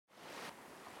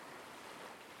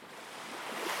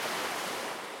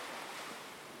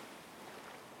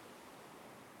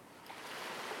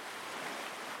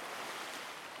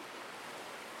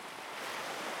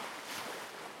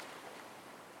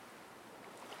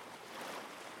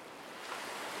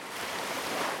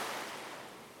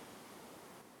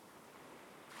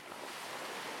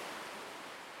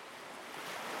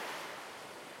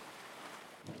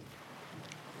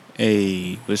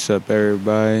Hey, what's up,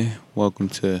 everybody? Welcome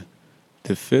to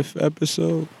the fifth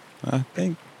episode, I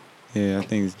think. Yeah, I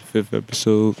think it's the fifth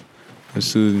episode of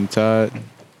Susan Todd.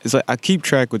 It's like I keep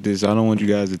track with this. I don't want you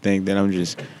guys to think that I'm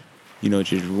just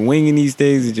winging these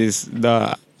things. It just,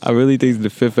 nah, I really think it's the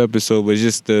fifth episode, but it's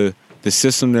just the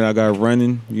system that I got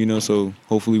running, so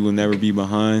hopefully we'll never be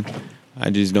behind. I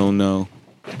just don't know.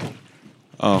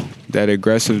 Oh, that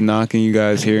aggressive knocking you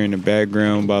guys hear in the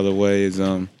background, by the way, is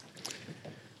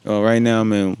right now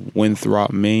I'm in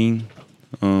Winthrop, Maine.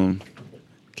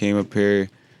 Came up here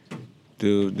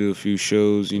do a few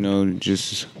shows.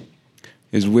 Just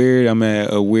it's weird. I'm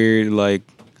at a weird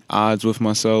odds with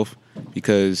myself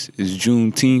because it's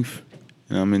Juneteenth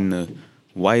and I'm in the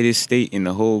whitest state in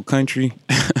the whole country.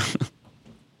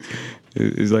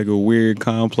 It's like a weird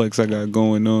complex I got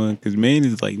going on because Maine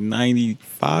is like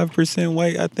 95%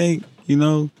 white, I think.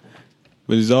 But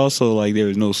it's also like there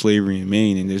was no slavery in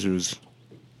Maine, and this is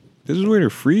where the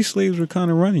free slaves were kind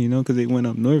of running, because they went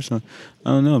up north. So I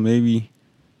don't know, maybe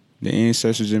the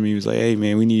ancestors in me was like, hey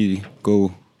man, we need to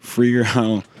go freer.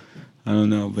 I don't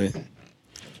know, but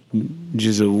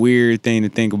just a weird thing to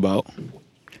think about.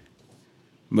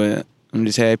 But I'm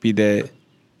just happy that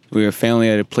we're finally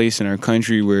at a place in our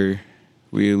country where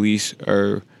we at least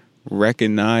are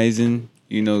recognizing,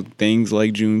 things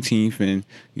like Juneteenth and,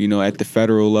 at the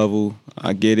federal level.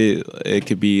 I get it. It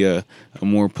could be a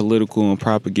more political and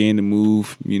propaganda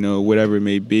move, whatever it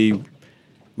may be.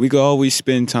 We could always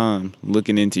spend time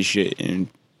looking into shit and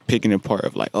picking apart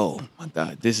of like, oh my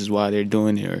God, this is why they're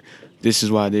doing it, or this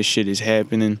is why this shit is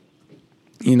happening,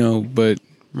 but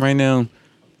right now,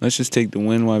 let's just take the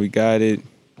win while we got it.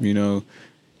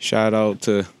 Shout out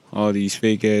to all these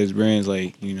fake ass brands.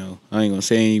 I ain't gonna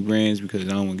say any brands because I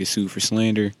don't want to get sued for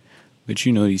slander. But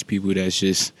these people that's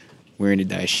just wearing the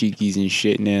dashikis and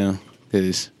shit now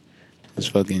because it's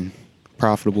fucking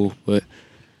profitable. But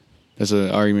that's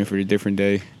an argument for a different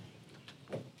day.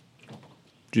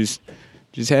 Just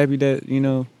happy that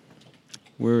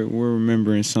we're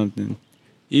remembering something,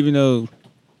 even though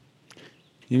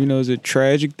it's a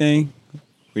tragic thing.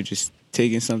 We're just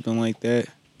taking something like that,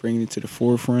 bringing it to the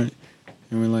forefront.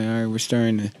 And we're like, all right, we're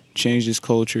starting to change this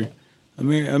culture.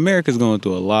 America's going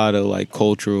through a lot of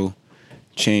cultural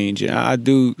change, and I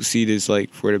do see this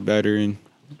for the better. And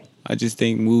I just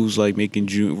think moves like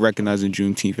recognizing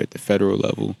Juneteenth at the federal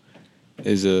level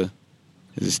is a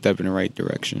step in the right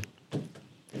direction.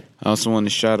 I also want to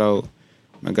shout out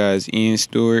my guys Ian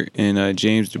Stewart and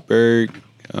James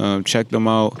DeBerg. Check them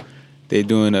out. They're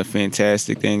doing a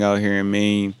fantastic thing out here in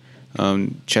Maine.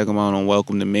 Check them out on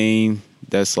Welcome to Maine.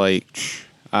 That's I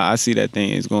see that thing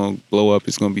is going to blow up.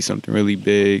 It's going to be something really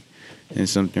big and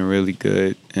something really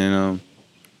good. And,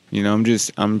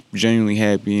 I'm genuinely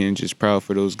happy and just proud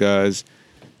for those guys.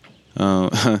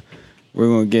 We're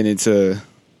going to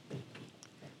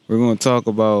talk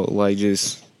about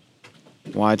just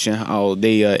watching how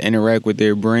they interact with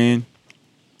their brand.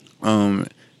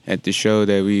 At the show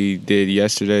that we did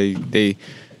yesterday,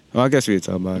 I guess we could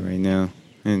talk about it right now.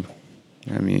 And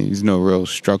there's no real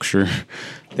structure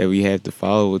that we have to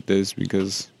follow with this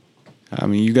because,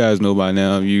 you guys know by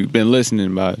now. You've been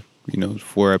listening by,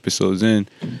 4 episodes in.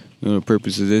 The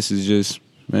purpose of this is just,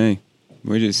 man,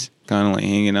 we're just kind of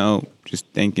hanging out, just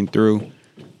thinking through.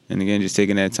 And again, just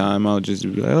taking that time out just to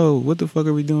be like, oh, what the fuck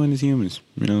are we doing as humans?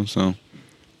 So,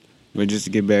 but just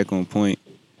to get back on point.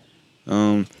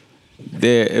 They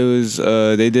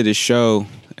did a show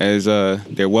as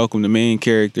their Welcome to Maine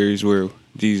characters were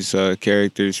these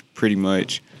characters pretty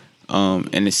much,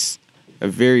 and it's a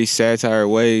very satire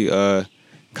way,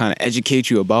 kind of educate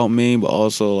you about Maine, but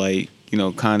also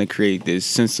kind of create this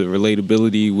sense of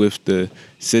relatability with the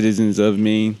citizens of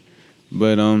Maine.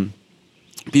 But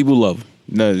people love them.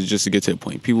 No, just to get to the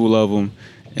point, people love them,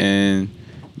 and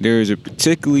there's a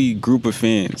particularly group of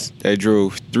fans that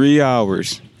drove 3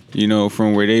 hours,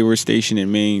 from where they were stationed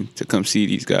in Maine to come see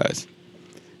these guys.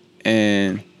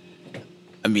 And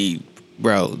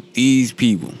bro, these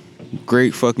people,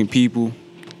 great fucking people,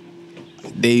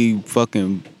 they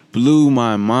fucking blew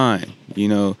my mind.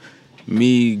 It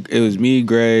was me,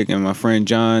 Greg, and my friend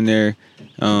John there.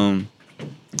 And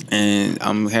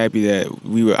I'm happy that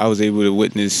I was able to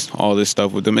witness all this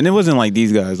stuff with them. And it wasn't like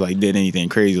these guys did anything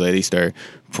crazy. They started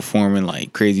performing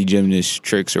crazy gymnast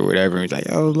tricks or whatever. And it's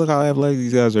like, oh, look how athletic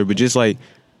these guys are. But just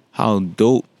how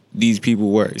dope these people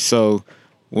were. So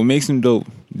what makes them dope,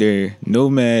 they're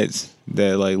nomads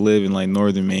that live in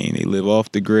northern Maine. They live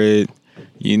off the grid,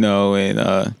 and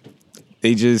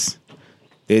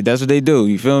that's what they do.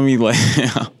 You feel me? Once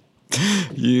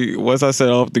I said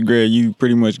off the grid, you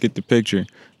pretty much get the picture.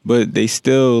 but they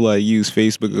still like use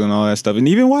Facebook and all that stuff, and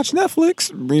even watch Netflix.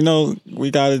 You know,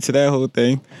 we got into that whole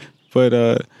thing,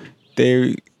 but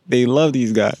they they love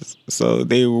these guys, so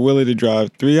they were willing to drive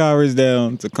 3 hours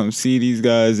down to come see these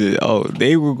guys. And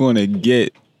they were gonna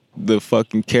get the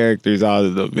fucking characters out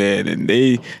of them, man, and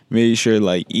they made sure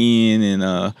like Ian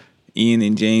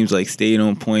and James like stayed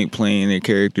on point playing their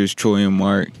characters, Troy and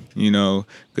Mark, you know,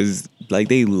 because like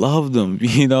they love them,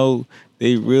 you know,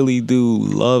 they really do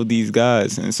love these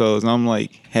guys. And so as I'm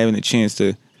like having a chance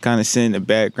to kind of sit in the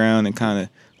background and kind of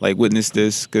like witness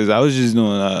this, because I was just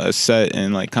doing a set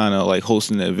and like kind of like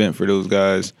hosting the event for those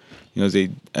guys, you know,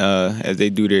 as they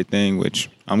do their thing, which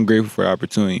I'm grateful for the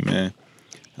opportunity, man.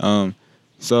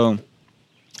 So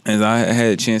as I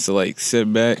had a chance to like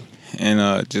sit back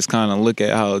and just kind of look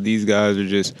at how these guys are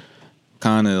just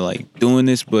kind of like doing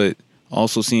this, but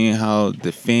also seeing how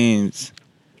the fans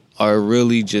are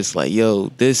really just like, yo,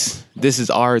 this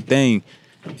is our thing.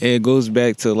 And it goes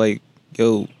back to like,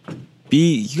 yo,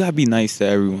 you gotta be nice to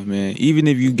everyone, man. Even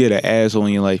if you get an asshole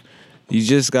in your life, you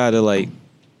just gotta like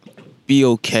be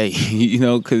okay, you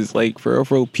know, because like for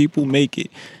real, people make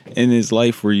it in this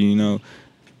life for you, you know.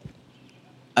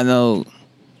 I know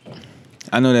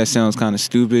that sounds kind of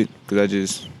stupid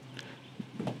because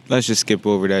let's just skip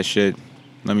over that shit.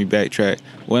 Let me backtrack.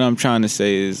 What I'm trying to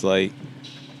say is like,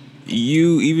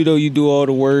 even though you do all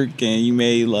the work and you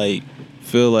may like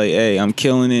feel like, hey, I'm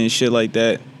killing it and shit like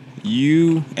that,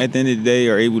 you at the end of the day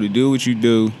are able to do what you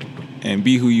do and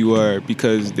be who you are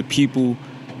because the people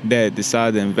that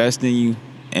decide to invest in you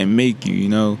and make you, you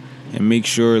know, and make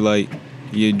sure like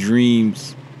your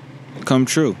dreams come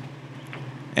true.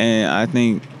 And I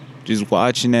think just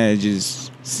watching that,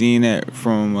 just seeing that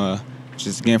from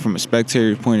just again from a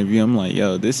spectator's point of view, I'm like,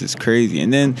 yo, this is crazy.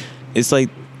 And then it's like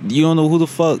you don't know who the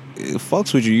fuck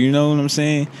fucks with you, you know what I'm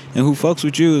saying? And who fucks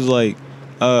with you is like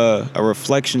a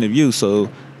reflection of you. So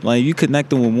like you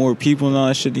connecting with more people and all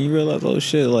that shit, then you realize, oh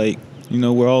shit, like, you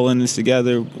know, we're all in this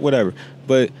together, whatever.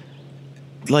 But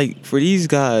like for these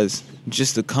guys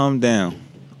just to come down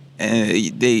and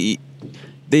they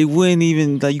wouldn't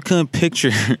even like, you couldn't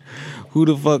picture who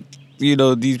the fuck, you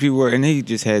know, these people were, and they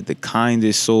just had the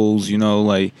kindest souls, you know,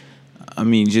 like, I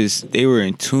mean, just, they were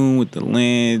in tune with the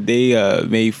land, they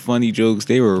made funny jokes,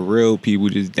 they were real people,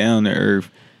 just down to earth,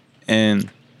 and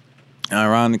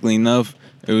ironically enough,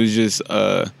 it was just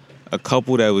a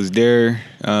couple that was there,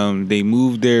 they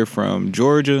moved there from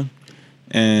Georgia,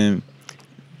 and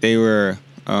they were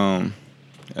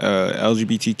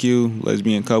LGBTQ,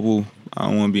 lesbian couple. I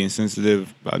don't want to be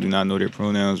insensitive. I do not know their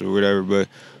pronouns or whatever, but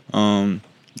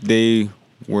they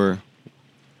were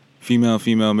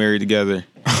female married together.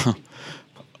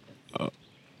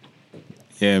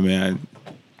 Yeah, man.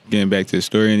 Getting back to the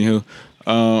story, anywho.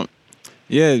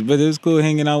 Yeah, but it was cool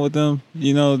hanging out with them.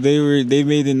 You know, they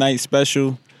made the night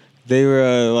special. They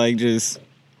were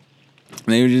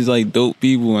they were just like dope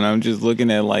people, and I'm just looking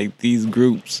at like these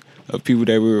groups of people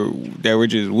that were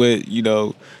just with, you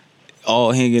know,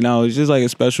 all hanging out. It's just like a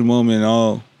special moment,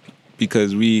 all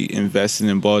because we invested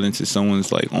and bought into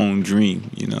someone's like own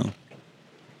dream, you know.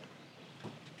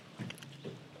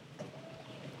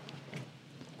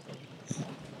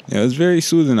 Yeah, it's very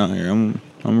soothing out here. I'm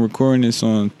recording this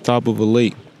on top of a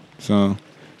lake, so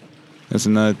that's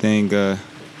another thing. You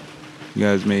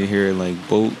guys may hear like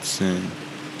boats and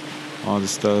all the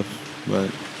stuff,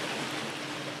 but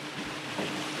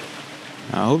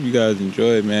I hope you guys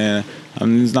enjoy it, man. I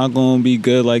mean, it's not gonna be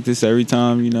good like this every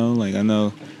time, you know. Like I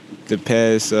know the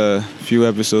past few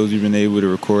episodes you've been able to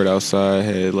record outside,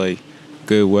 had like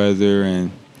good weather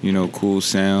and, you know, cool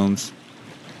sounds,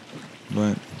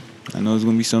 but I know there's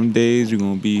gonna be some days you're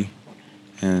gonna be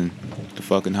in the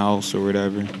fucking house or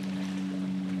whatever.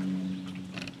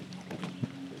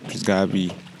 Just gotta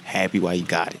be happy while you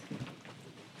got it.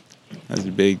 That's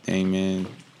the big thing, man.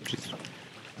 Just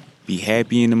be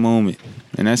happy in the moment.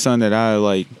 And that's something that I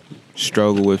like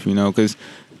struggle with, you know, because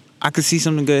I could see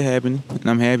something good happening and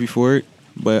I'm happy for it,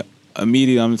 but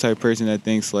immediately I'm the type of person that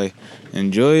thinks like,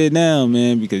 enjoy it now,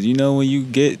 man, because you know when you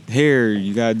get here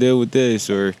you gotta deal with this,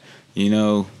 or, you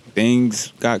know,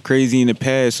 things got crazy in the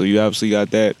past, so you obviously got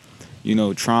that, you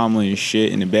know, trauma and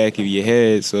shit in the back of your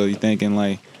head, so you're thinking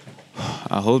like,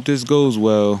 I hope this goes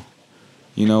well,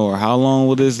 you know, or how long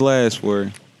will this last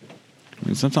for?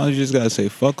 And sometimes you just gotta say,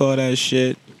 fuck all that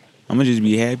shit. I'm gonna just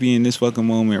be happy in this fucking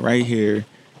moment right here,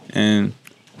 and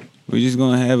we're just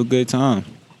gonna have a good time.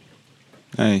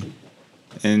 Hey,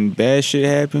 and bad shit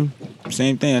happen,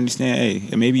 same thing, understand, hey,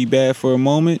 it may be bad for a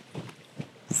moment,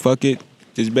 fuck it,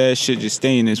 this bad shit just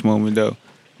stay in this moment though,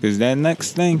 because that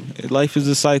next thing, life is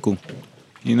a cycle,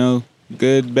 you know,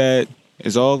 good, bad,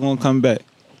 it's all gonna come back.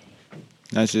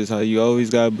 That's just how you always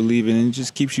gotta believe it, and it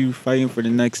just keeps you fighting for the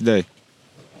next day.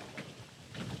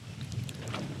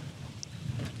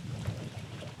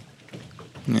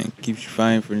 Yeah, it keeps you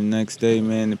fighting for the next day,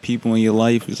 man. The people in your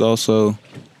life is also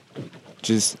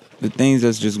just the things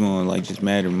that's just gonna like just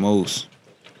matter most.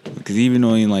 Because even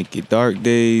though in like your dark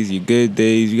days, your good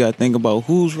days, you gotta think about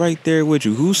who's right there with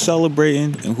you, who's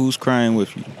celebrating and who's crying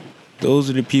with you. Those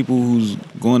are the people who's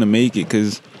going to make it.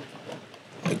 Because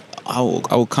I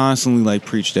will constantly like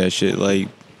preach that shit. Like,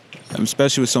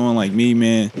 especially with someone like me,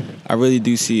 man. I really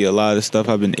do see a lot of stuff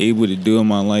I've been able to do in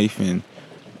my life and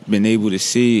been able to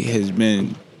see has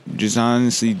been just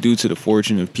honestly due to the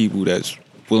fortune of people that's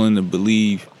willing to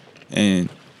believe and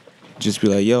just be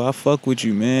like, yo, I fuck with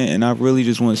you, man, and I really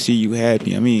just want to see you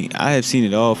happy. I mean, I have seen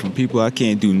it all from people I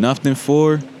can't do nothing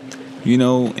for,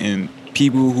 and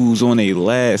people who's on a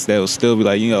last that will still be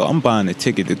like, I'm buying a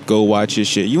ticket to go watch your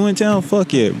shit. You in town?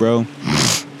 Fuck yeah, bro.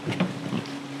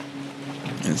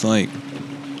 It's like,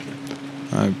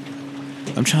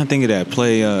 I'm trying to think of that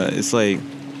play. It's like,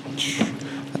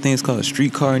 I think it's called A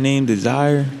Streetcar Named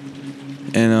Desire,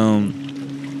 and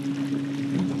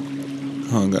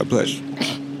oh, God bless you.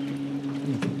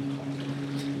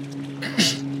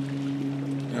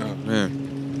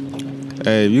 Man.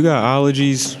 Hey, if you got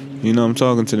allergies, I'm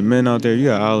talking to the men out there, you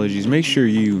got allergies, make sure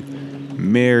you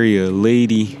marry a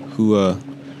lady who,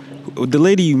 the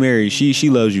lady you marry, she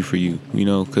loves you for you,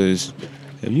 because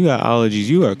if you got allergies,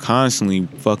 you are constantly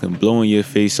fucking blowing your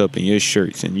face up in your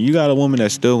shirts, and you got a woman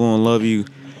that's still gonna love you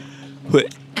with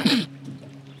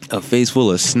a face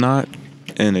full of snot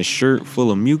and a shirt full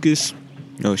of mucus,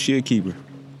 no, she a keeper.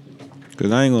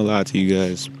 Because I ain't gonna lie to you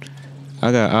guys,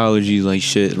 I got allergies like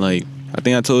shit. Like, I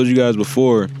think I told you guys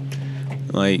before,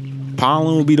 like,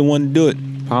 pollen will be the one to do it.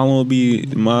 Pollen will be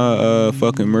my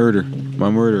fucking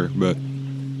murderer. But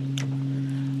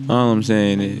all I'm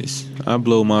saying is, I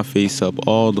blow my face up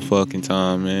all the fucking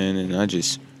time, man, and I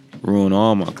just ruin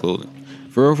all my clothing.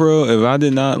 For real, if I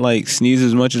did not, like, sneeze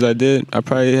as much as I did, I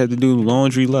probably had to do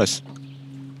laundry less.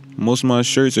 Most of my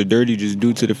shirts are dirty just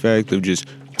due to the fact of just,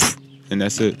 and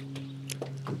that's it.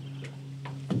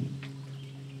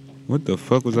 What the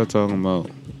fuck was I talking about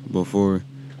before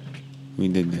we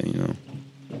did that,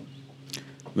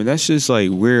 But that's just, like,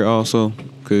 weird also,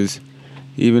 because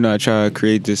even though I try to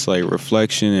create this, like,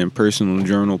 reflection and personal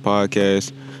journal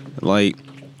podcast, like,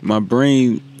 my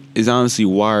brain is honestly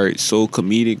wired so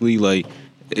comedically. Like,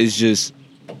 it's just,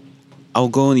 I'll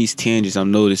go on these tangents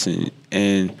I'm noticing,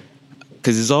 and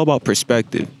because it's all about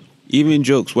perspective. Even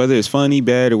jokes, whether it's funny,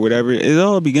 bad, or whatever, it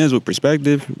all begins with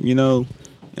perspective,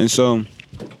 And so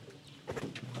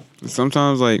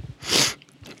sometimes, like,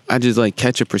 I just, like,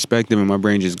 catch a perspective and my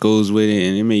brain just goes with it,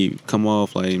 and it may come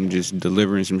off like I'm just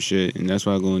delivering some shit, and that's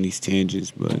why I go on these tangents.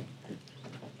 But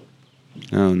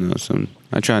I don't know.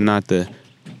 I try not to,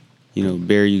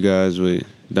 bear you guys with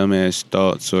dumbass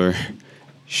thoughts or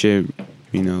shit,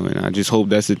 and I just hope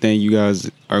that's the thing you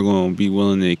guys are going to be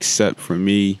willing to accept from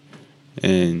me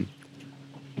and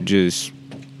just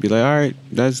be like, all right,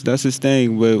 that's his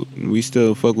thing, but we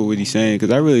still fuck with what he's saying,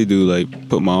 because I really do, like,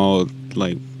 put my all,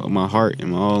 like, my heart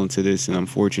and my all into this, and I'm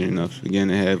fortunate enough, again,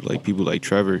 to have, like, people like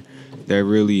Trevor that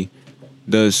really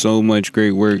does so much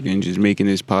great work in just making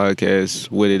this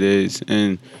podcast what it is,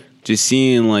 and just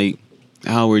seeing, like,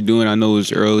 how we're doing. I know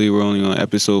it's early, we're only on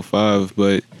episode 5,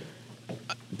 but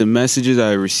the messages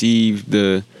I received,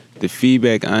 the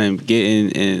feedback I am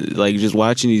getting, and, like, just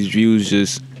watching these views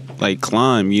just, like,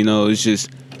 climb, it's just,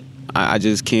 I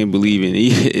just can't believe it.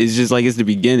 It's just like it's the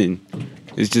beginning.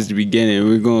 It's just the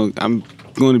beginning. I'm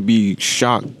going to be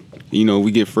shocked,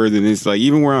 we get further than this. Like,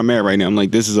 even where I'm at right now, I'm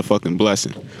like, this is a fucking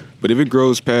blessing. But if it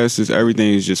grows past this,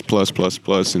 everything is just plus,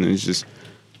 and it's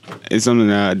something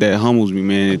that humbles me,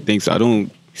 man. It thinks I don't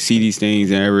see these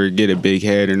things and ever get a big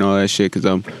head and all that shit, because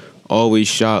I'm always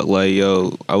shocked. Like,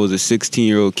 yo, I was a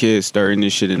 16-year-old kid starting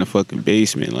this shit in a fucking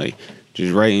basement, like,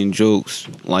 just writing jokes,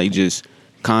 like, just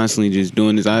constantly just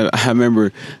doing this. I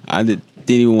remember I didn't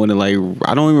even want to, like,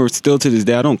 I don't even, still to this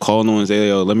day, I don't call no one and say,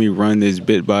 yo, let me run this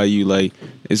bit by you. Like,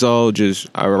 it's all just,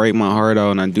 I write my heart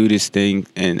out and I do this thing,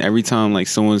 and every time, like,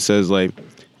 someone says, like,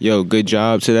 yo, good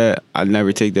job to that, I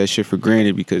never take that shit for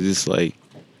granted, because it's like,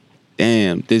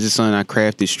 damn, this is something I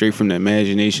crafted straight from the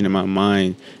imagination in my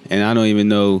mind, and I don't even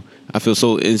know, I feel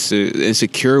so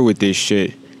insecure with this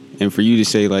shit, and for you to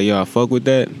say, like, yo, I fuck with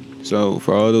that. So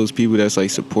for all those people that's,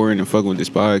 like, supporting and fucking with this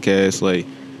podcast, like,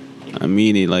 I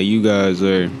mean it. Like, you guys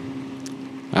I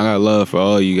got love for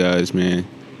all you guys, man.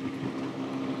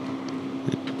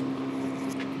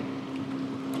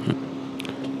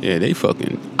 Yeah, they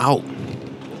fucking out.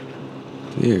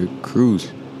 They're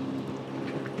cruising.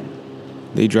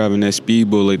 They driving that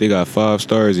speedboat like they got 5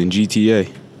 stars in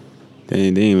GTA. They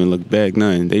ain't even look back,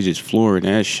 nothing. They just flooring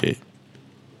that shit.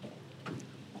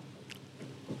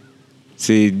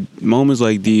 See, moments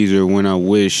like these are when I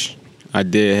wish I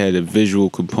did had a visual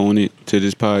component to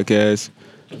this podcast.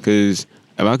 Because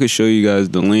if I could show you guys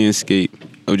the landscape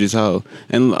of just how,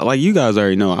 and like you guys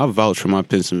already know, I vouch for my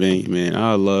Pennsylvania, man.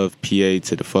 I love PA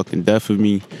to the fucking death of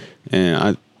me.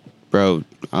 And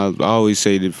I always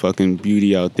say the fucking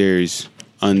beauty out there is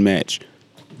unmatched.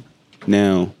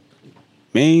 Now,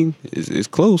 Maine is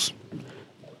close.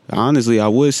 Honestly, I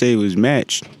would say it was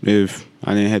matched if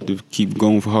I didn't have to keep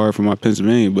going for hard for my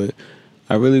Pennsylvania, but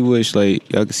I really wish, like,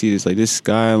 y'all could see this. Like, this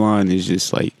skyline is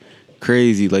just, like,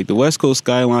 crazy. Like, the West Coast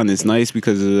skyline is nice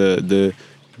because of the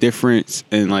difference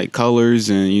in, like, colors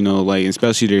and, you know, like,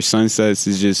 especially their sunsets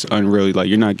is just unreal. Like,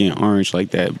 you're not getting orange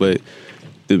like that, but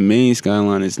the Maine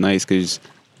skyline is nice because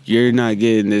you're not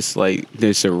getting this, like,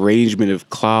 this arrangement of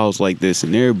clouds like this,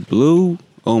 and they're blue.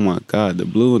 Oh, my God, the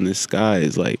blue in the sky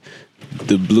is, like,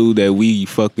 the blue that we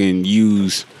fucking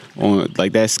use on,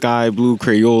 like, that sky blue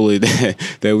Crayola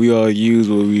that we all use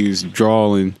when we was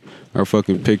drawing our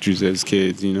fucking pictures as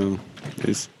kids, you know.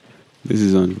 This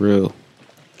is unreal.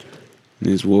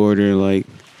 This water, like,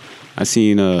 I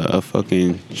seen a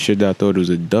fucking shit that I thought it was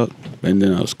a duck, and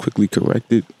then I was quickly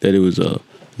corrected that it was a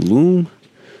loon.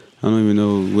 I don't even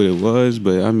know what it was,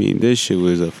 but I mean, this shit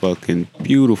was a fucking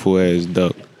beautiful ass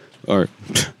duck. Or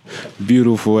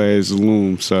beautiful ass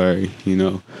loom, sorry, you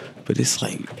know. But it's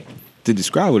like, to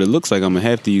describe what it looks like, I'm gonna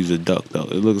have to use a duck though.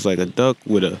 It looks like a duck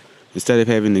with instead of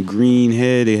having the green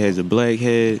head, it has a black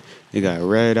head. It got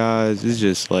red eyes. It's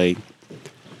just like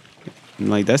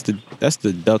that's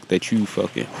the duck that you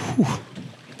fucking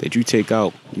that you take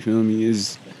out. You feel me?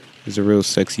 Is a real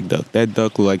sexy duck. That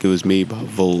duck looked like it was made by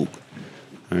Vogue.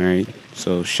 All right.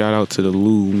 So shout out to the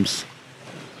looms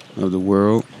of the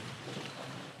world.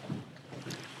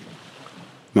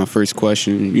 My first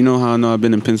question, you know how I know I've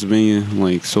been in Pennsylvania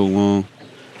like so long,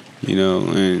 you know,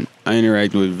 and I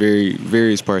interact with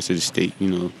various parts of the state, you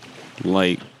know,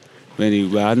 like, but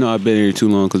anyway, I know I've been here too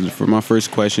long because for my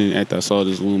first question after I saw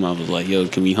this loom, I was like, yo,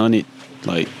 can we hunt it?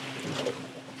 Like,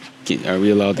 are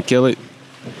we allowed to kill it?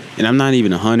 And I'm not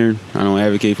even a hunter. I don't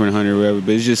advocate for a hunter or whatever, but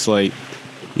it's just like,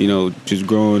 you know, just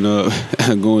growing up,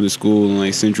 going to school in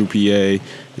like Central PA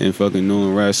and fucking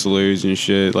knowing wrestlers and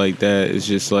shit like that. It's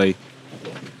just like,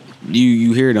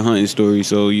 you hear the hunting story,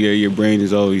 so your brain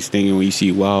is always thinking when you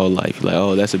see wildlife, like,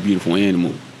 oh, that's a beautiful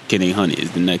animal. Can they hunt it?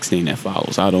 Is the next thing that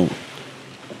follows.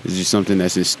 It's just something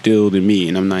that's instilled in me,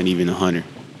 and I'm not even a hunter.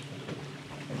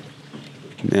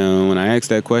 Now, when I asked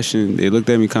that question, they looked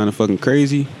at me kind of fucking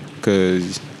crazy,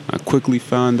 because I quickly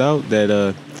found out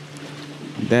that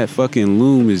that fucking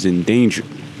loom is endangered.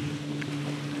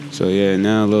 So yeah,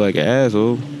 now I look like an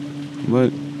asshole,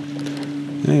 but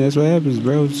hey, that's what happens,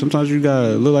 bro. Sometimes you gotta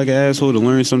look like an asshole to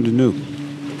learn something new.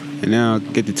 And now I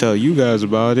get to tell you guys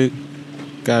about it.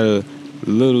 Got a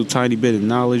little tiny bit of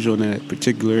knowledge on that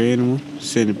particular animal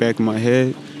sitting in the back of my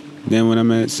head. Then when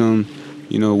I'm at some,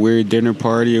 you know, weird dinner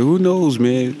party or who knows,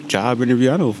 man, job interview,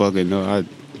 I don't fucking know. I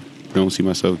don't see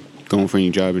myself going for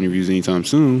any job interviews anytime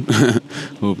soon.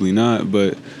 Hopefully not,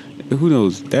 but who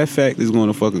knows? That fact is going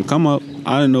to fucking come up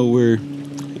out of nowhere,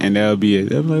 and that'll be it.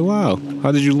 They'll be like, wow,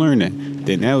 how did you learn that?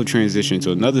 Then that will transition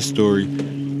to another story,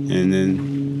 and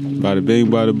then bada bing,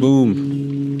 bada boom.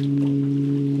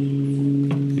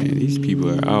 And these people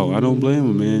are out. I don't blame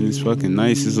them, man. It's fucking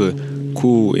nice. It's a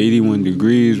cool 81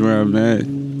 degrees where I'm at.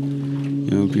 You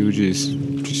know, people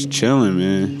just chilling,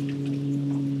 man.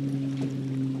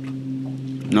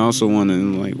 And I also want to,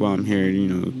 like, while I'm here, you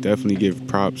know, definitely give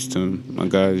props to my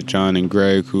guys John and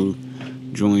Greg who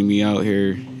joined me out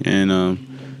here. And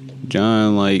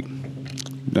John, like,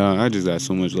 I just got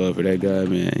so much love for that guy,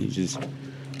 man. He just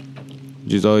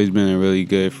always been a really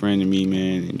good friend to me,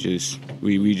 man. And just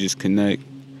we just connect.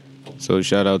 So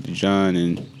shout out to John,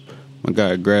 and my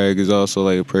guy Greg is also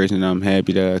like a person I'm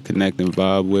happy that I connect and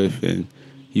vibe with, and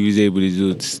he was able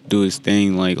to do his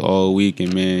thing like all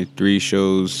weekend, man. 3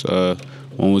 shows.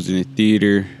 One was in the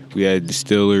theater. We had a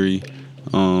distillery,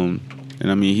 and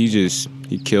I mean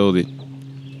he killed it.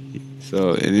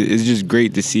 So and it's just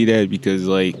great to see that because,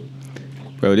 like,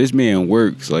 bro, this man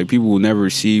works. Like, people will never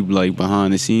see, like,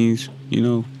 behind the scenes, you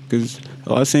know? Because a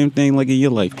lot of same thing, like, in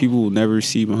your life. People will never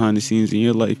see behind the scenes in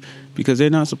your life because they're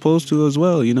not supposed to as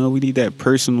well, you know? We need that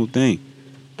personal thing.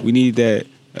 We need that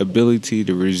ability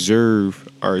to reserve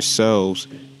ourselves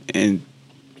and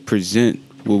present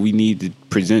what we need to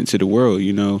present to the world,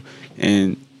 you know?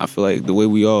 And I feel like the way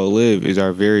we all live is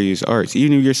our various arts.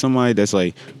 Even if you're somebody that's,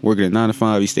 like, working a 9 to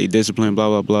 5, you stay disciplined, blah,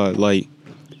 blah, blah, like,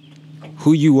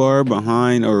 who you are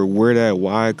behind or where that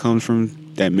why comes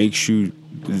from that makes you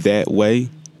that way,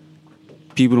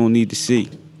 people don't need to see,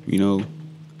 you know,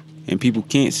 and people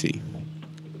can't see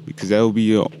because that will be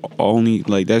your only,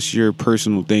 like, that's your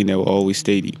personal thing that will always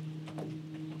stay to you.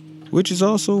 Which is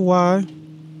also why,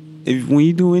 if when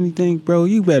you do anything, bro,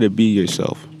 you better be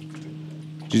yourself.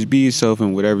 Just be yourself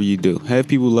in whatever you do. Have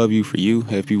people love you for you.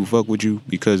 Have people fuck with you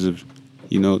because of,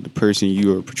 you know, the person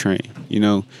you are portraying, you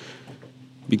know,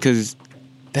 because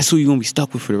that's who you're going to be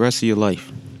stuck with for the rest of your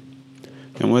life.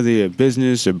 And whether you're a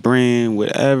business, a brand,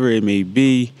 whatever it may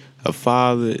be, a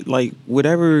father, like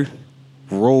whatever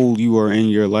role you are in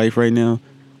your life right now,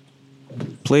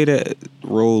 play that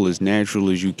role as natural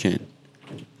as you can.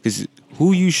 Because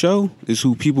who you show is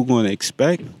who people going to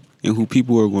expect and who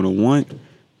people are going to want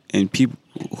and people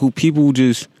who people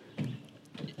just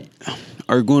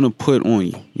are going to put on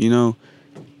you, you know?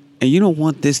 And you don't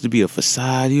want this to be a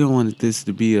facade. You don't want this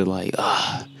to be a like,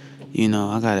 you know,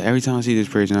 I got every time I see this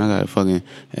person, I got to fucking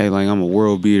act like I'm a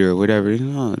world beater or whatever.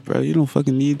 No, bro, you don't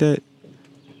fucking need that,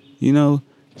 you know?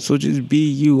 So just be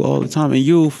you all the time. And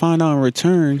you'll find out in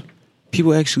return,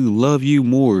 people actually love you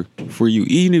more for you.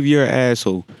 Even if you're an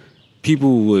asshole,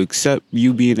 people will accept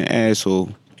you being an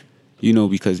asshole, you know,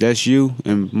 because that's you.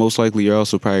 And most likely you're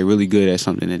also probably really good at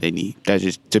something that they need. That's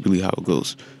just typically how it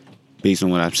goes, based on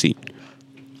what I've seen.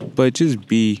 But just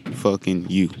be fucking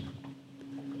you.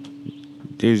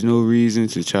 There's no reason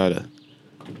to try to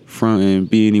front and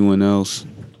be anyone else.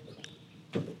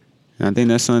 And I think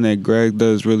that's something that Greg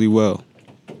does really well.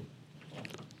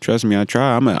 Trust me, I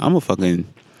try. I'm a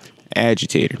fucking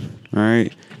agitator,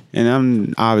 alright? And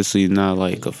I'm obviously not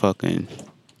like a fucking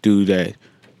dude that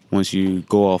once you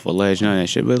go off a ledge, none of that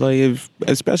shit. But like, if,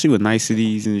 especially with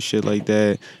niceties and shit like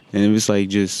that, and it was like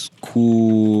just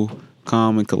cool,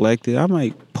 calm, and collected, I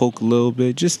might poke a little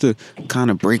bit just to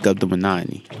kind of break up the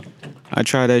monotony. I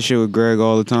try that shit with Greg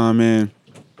all the time, man.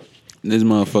 This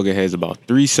motherfucker has about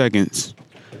 3 seconds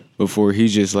before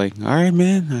he's just like, all right,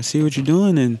 man, I see what you're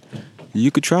doing, and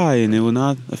you could try, and it will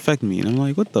not affect me. And I'm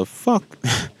like, what the fuck?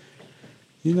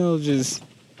 You know, just...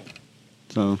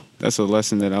 So that's a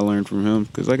lesson that I learned from him.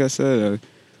 Because like I said,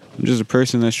 I'm just a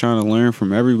person that's trying to learn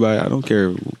from everybody. I don't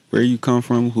care where you come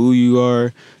from, who you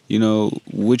are, you know,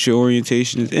 what your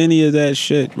orientation is, any of that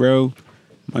shit, bro.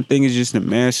 My thing is just to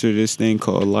master this thing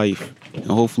called life. And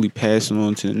hopefully pass it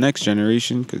on to the next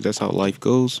generation. Because that's how life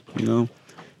goes, you know.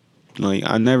 Like,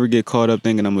 I never get caught up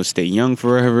thinking I'm going to stay young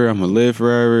forever. I'm going to live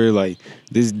forever. Like,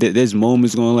 this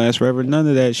moment's going to last forever. None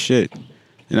of that shit.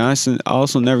 And I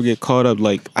also never get caught up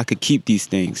like I could keep these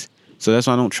things. So that's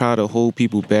why I don't try to hold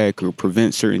people back or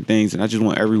prevent certain things. And I just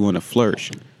want everyone to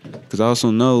flourish. Because I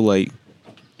also know, like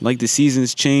the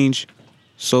seasons change,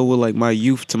 so will, like, my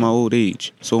youth to my old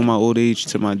age. So will my old age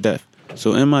to my death.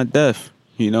 So in my death,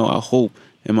 you know, I hope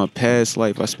in my past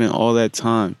life I spent all that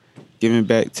time giving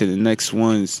back to the next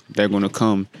ones that are going to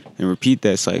come and repeat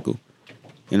that cycle.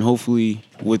 And hopefully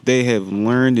what they have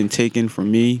learned and taken from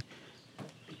me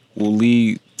will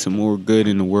lead to more good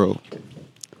in the world.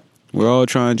 We're all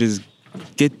trying to just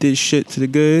get this shit to the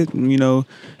good, you know,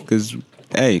 because,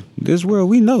 hey, this world,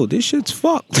 we know this shit's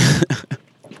fucked.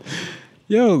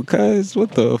 Yo, cuz,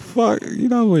 what the fuck? You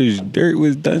know how much dirt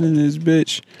was done in this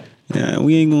bitch? Yeah,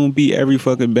 we ain't gonna beat every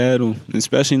fucking battle,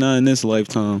 especially not in this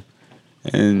lifetime.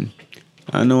 And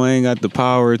I know I ain't got the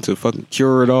power to fucking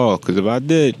cure it all, because if I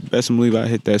did, best believe I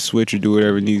hit that switch or do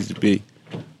whatever it needs to be.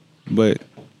 But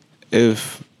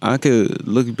if I could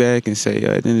look back and say,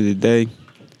 at the end of the day,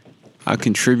 I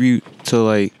contribute to,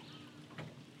 like,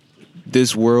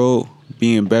 this world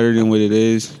being better than what it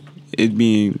is, it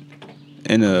being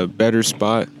in a better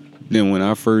spot than when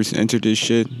I first entered this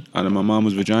shit out of my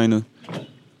mama's vagina,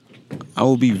 I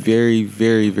will be very,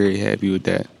 very, very happy with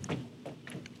that.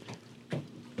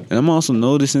 And I'm also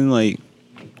noticing, like,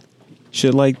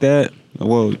 shit like that,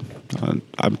 well,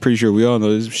 I'm pretty sure we all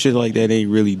know this, shit like that ain't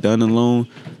really done alone.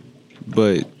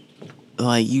 But,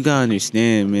 like, you gotta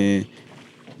understand, man.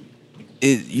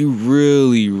 You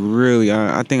really, really...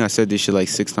 I think I said this shit like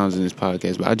 6 times in this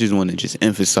podcast, but I just want to just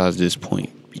emphasize this point.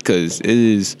 Because it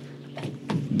is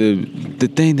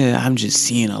the thing that I'm just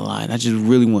seeing a lot. I just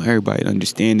really want everybody to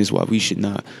understand this, why we should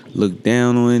not look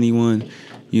down on anyone,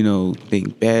 you know,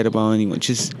 think bad about anyone.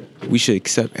 Just, we should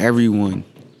accept everyone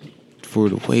for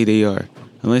the way they are.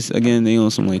 Unless, again, they on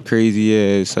some, like, crazy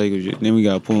ass psycho shit. Then we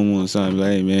gotta pull them on the side and be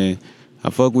like, hey, man, I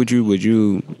fuck with you, but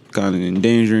you kind of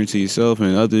endangering to yourself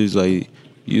and others. Like,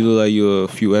 you look like you're a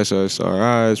few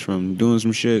SSRIs from doing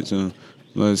some shit. So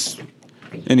let's...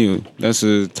 Anyway, that's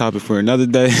a topic for another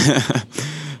day.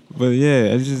 But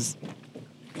yeah, I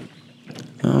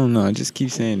don't know. I just keep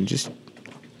saying, just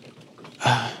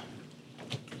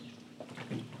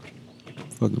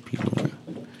Fuck are people doing?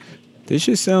 This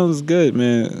shit sounds good,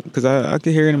 man. Cause I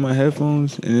can hear it in my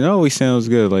headphones, and it always sounds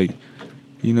good. Like,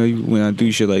 you know, when I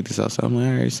do shit like this outside, I'm like,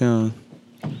 alright,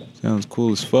 sounds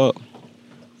cool as fuck.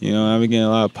 You know, I've been getting a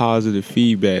lot of positive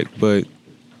feedback, but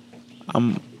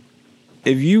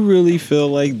if you really feel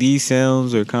like these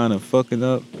sounds are kind of fucking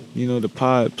up, you know, the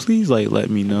pod, please like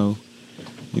let me know.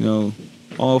 You know,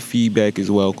 all feedback is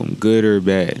welcome, good or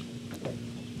bad.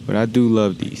 But I do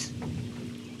love these.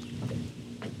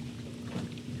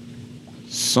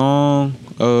 Song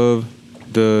of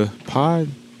the pod.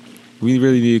 We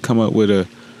really need to come up with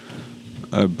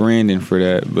a branding for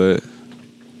that, but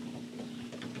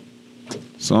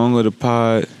song of the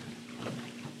pod.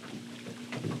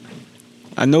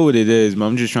 I know what it is, but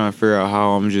I'm just trying to figure out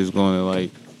how I'm just going to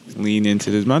like lean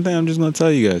into this. My thing, I'm just going to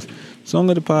tell you guys. Song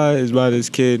of the pod is by this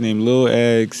kid named Lil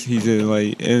Eggs. He's in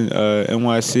like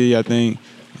NYC, I think.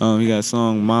 He got a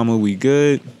song "Mama We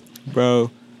Good,"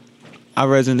 bro. I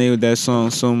resonate with that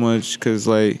song so much because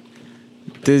like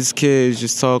this kid is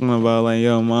just talking about like,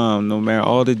 yo, mom, no matter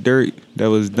all the dirt that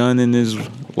was done in this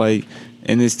like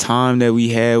in this time that we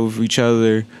had with each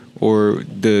other, or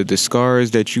the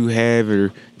scars that you have,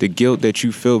 or the guilt that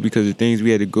you felt because of things we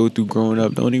had to go through growing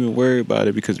up, don't even worry about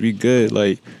it because we good.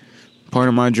 Like, part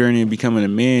of my journey of becoming a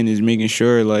man is making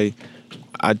sure like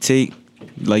I take,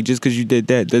 like, just because you did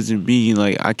that doesn't mean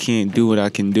like I can't do what I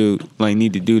can do, like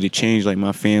need to do to change like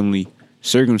my family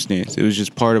circumstance. It was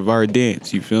just part of our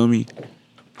dance, you feel me?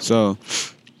 So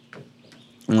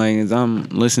like as I'm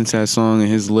listening to that song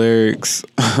and his lyrics,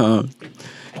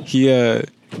 he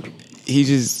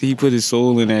put his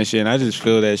soul in that shit, and I just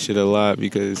feel that shit a lot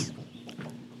because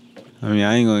I mean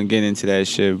I ain't gonna get into that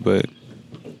shit, but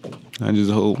I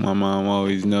just hope my mom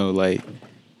always know like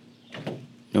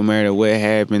no matter what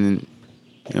happened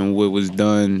and what was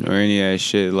done or any of that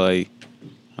shit, like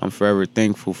I'm forever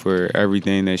thankful for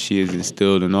everything that she has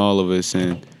instilled in all of us.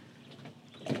 And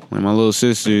when my little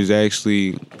sisters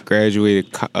actually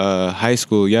graduated high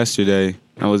school yesterday,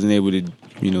 I wasn't able to,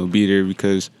 you know, be there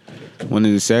because one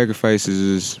of the sacrifices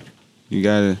is you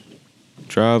gotta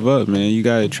drive up, man. You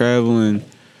gotta travel and,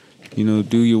 you know,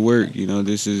 do your work. You know,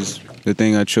 this is the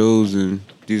thing I chose, and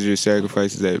these are the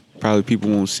sacrifices that probably people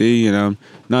won't see, and I'm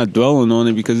not dwelling on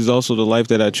it because it's also the life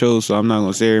that I chose, so I'm not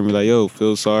gonna sit here and be like, yo,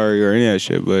 feel sorry or any of that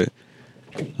shit. But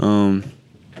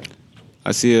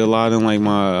I see a lot in like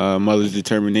my mother's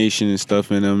determination and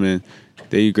stuff in them, and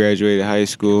they graduated high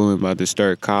school and about to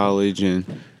start college and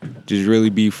just really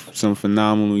be some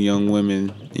phenomenal young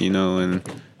women, you know. And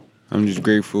I'm just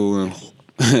grateful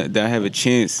that I have a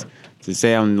chance to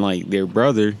say I'm like their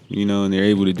brother, you know, and they're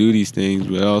able to do these things,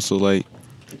 but also like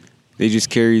they just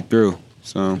carried through.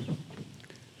 So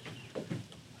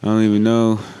I don't even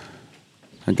know.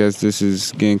 I guess this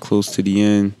is getting close to the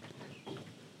end.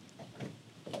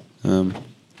 I'm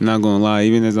not gonna lie,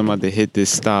 even as I'm about to hit this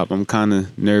stop, I'm kind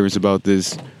of nervous about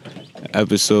this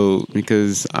episode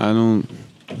because I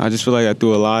just feel like I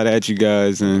threw a lot at you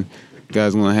guys, and you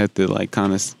guys gonna have to like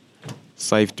kind of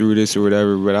sift through this or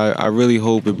whatever. But I really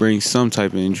hope it brings some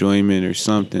type of enjoyment or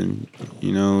something,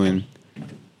 you know, and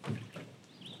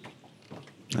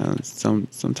some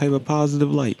type of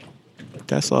positive light.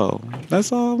 That's all.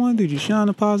 That's all I want to do. Just shine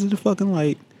a positive fucking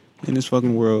light in this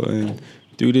fucking world and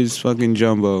do this fucking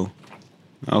jumbo.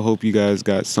 I hope you guys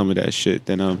got some of that shit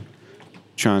that I'm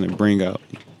trying to bring out.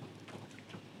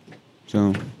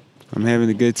 So I'm having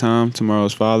a good time.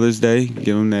 Tomorrow's Father's Day.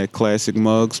 Give them that classic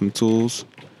mug, some tools.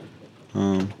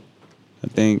 I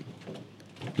think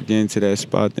getting to that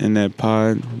spot in that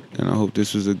pod, and I hope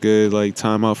this was a good like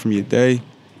time out from your day.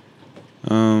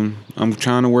 I'm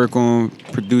trying to work on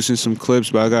producing some clips,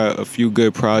 but I got a few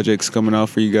good projects coming out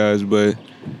for you guys. But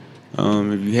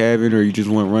if you haven't, or you just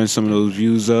want to run some of those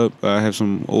views up, I have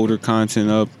some older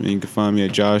content up, and you can find me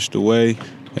at Josh the Way,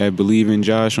 at Believe in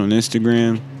Josh on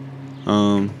Instagram.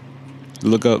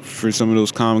 Look up for some of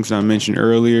those comics I mentioned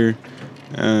earlier,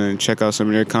 and check out some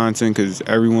of their content, because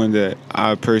everyone that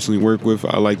I personally work with,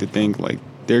 I like to think like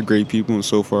they're great people, and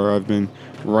so far I've been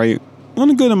right on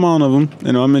a good amount of them.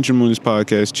 And I mentioned them on this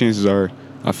podcast. Chances are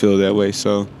I feel that way.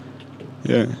 So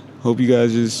yeah, hope you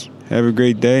guys just have a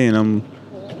great day, and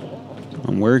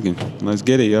I'm working. Let's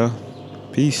get it, y'all.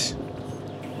 Peace.